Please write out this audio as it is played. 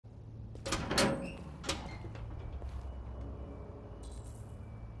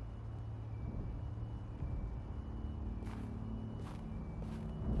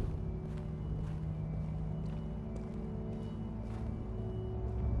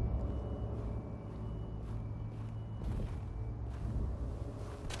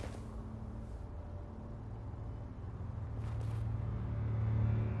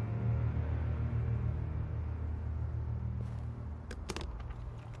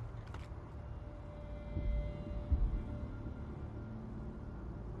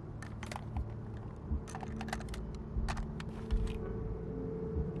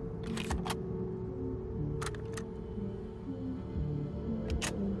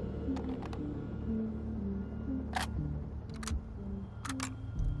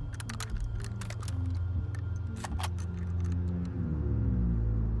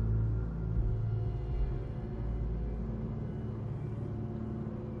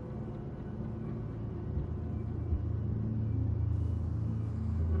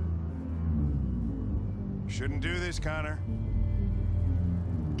Shouldn't do this, Connor.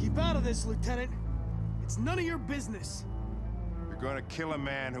 Keep out of this, Lieutenant. It's none of your business. You're gonna kill a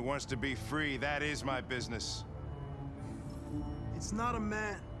man who wants to be free. That is my business. It's not a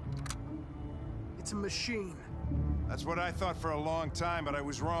man. It's a machine. That's what I thought for a long time, but I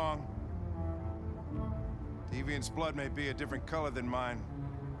was wrong. Deviant's blood may be a different color than mine.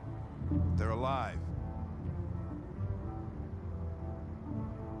 But they're alive.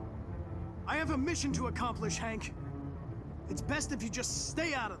 I have a mission to accomplish, Hank. It's best if you just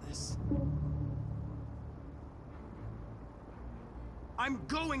stay out of this. I'm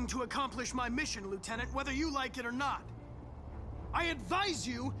going to accomplish my mission, Lieutenant, whether you like it or not. I advise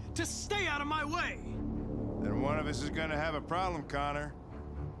you to stay out of my way. Then one of us is gonna have a problem, Connor.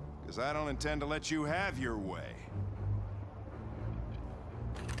 Because I don't intend to let you have your way.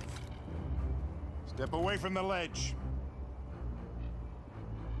 Step away from the ledge.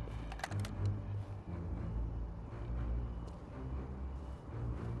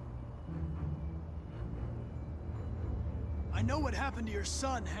 I know what happened to your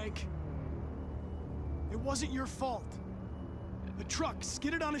son, Hank. It wasn't your fault. A truck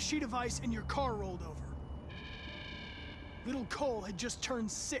skidded on a sheet of ice and your car rolled over. Little Cole had just turned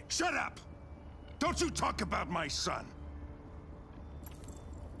 6. Shut up! Don't you talk about my son!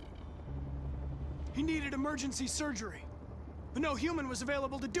 He needed emergency surgery, but no human was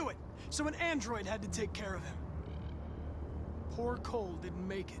available to do it, so an android had to take care of him. Poor Cole didn't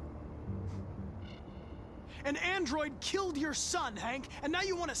make it. An android killed your son, Hank, and now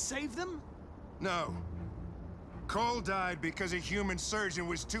you want to save them? No. Cole died because a human surgeon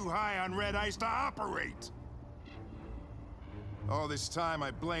was too high on red ice to operate. All this time I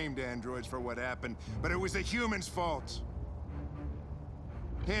blamed androids for what happened, but it was the humans' fault.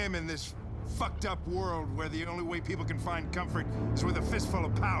 Him in this fucked up world where the only way people can find comfort is with a fistful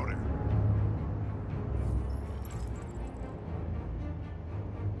of powder.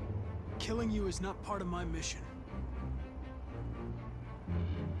 Killing you is not part of my mission.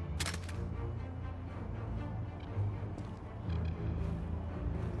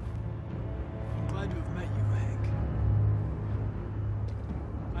 I'm glad to have met you, Hank.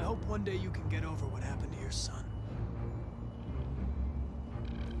 I hope one day you can get over what happened to your son.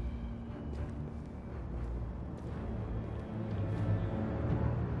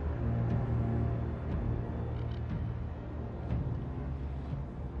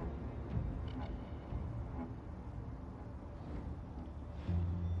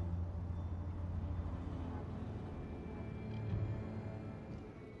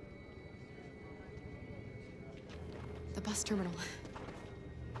 The bus terminal.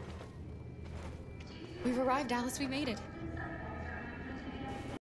 We've arrived, Alice. We made it.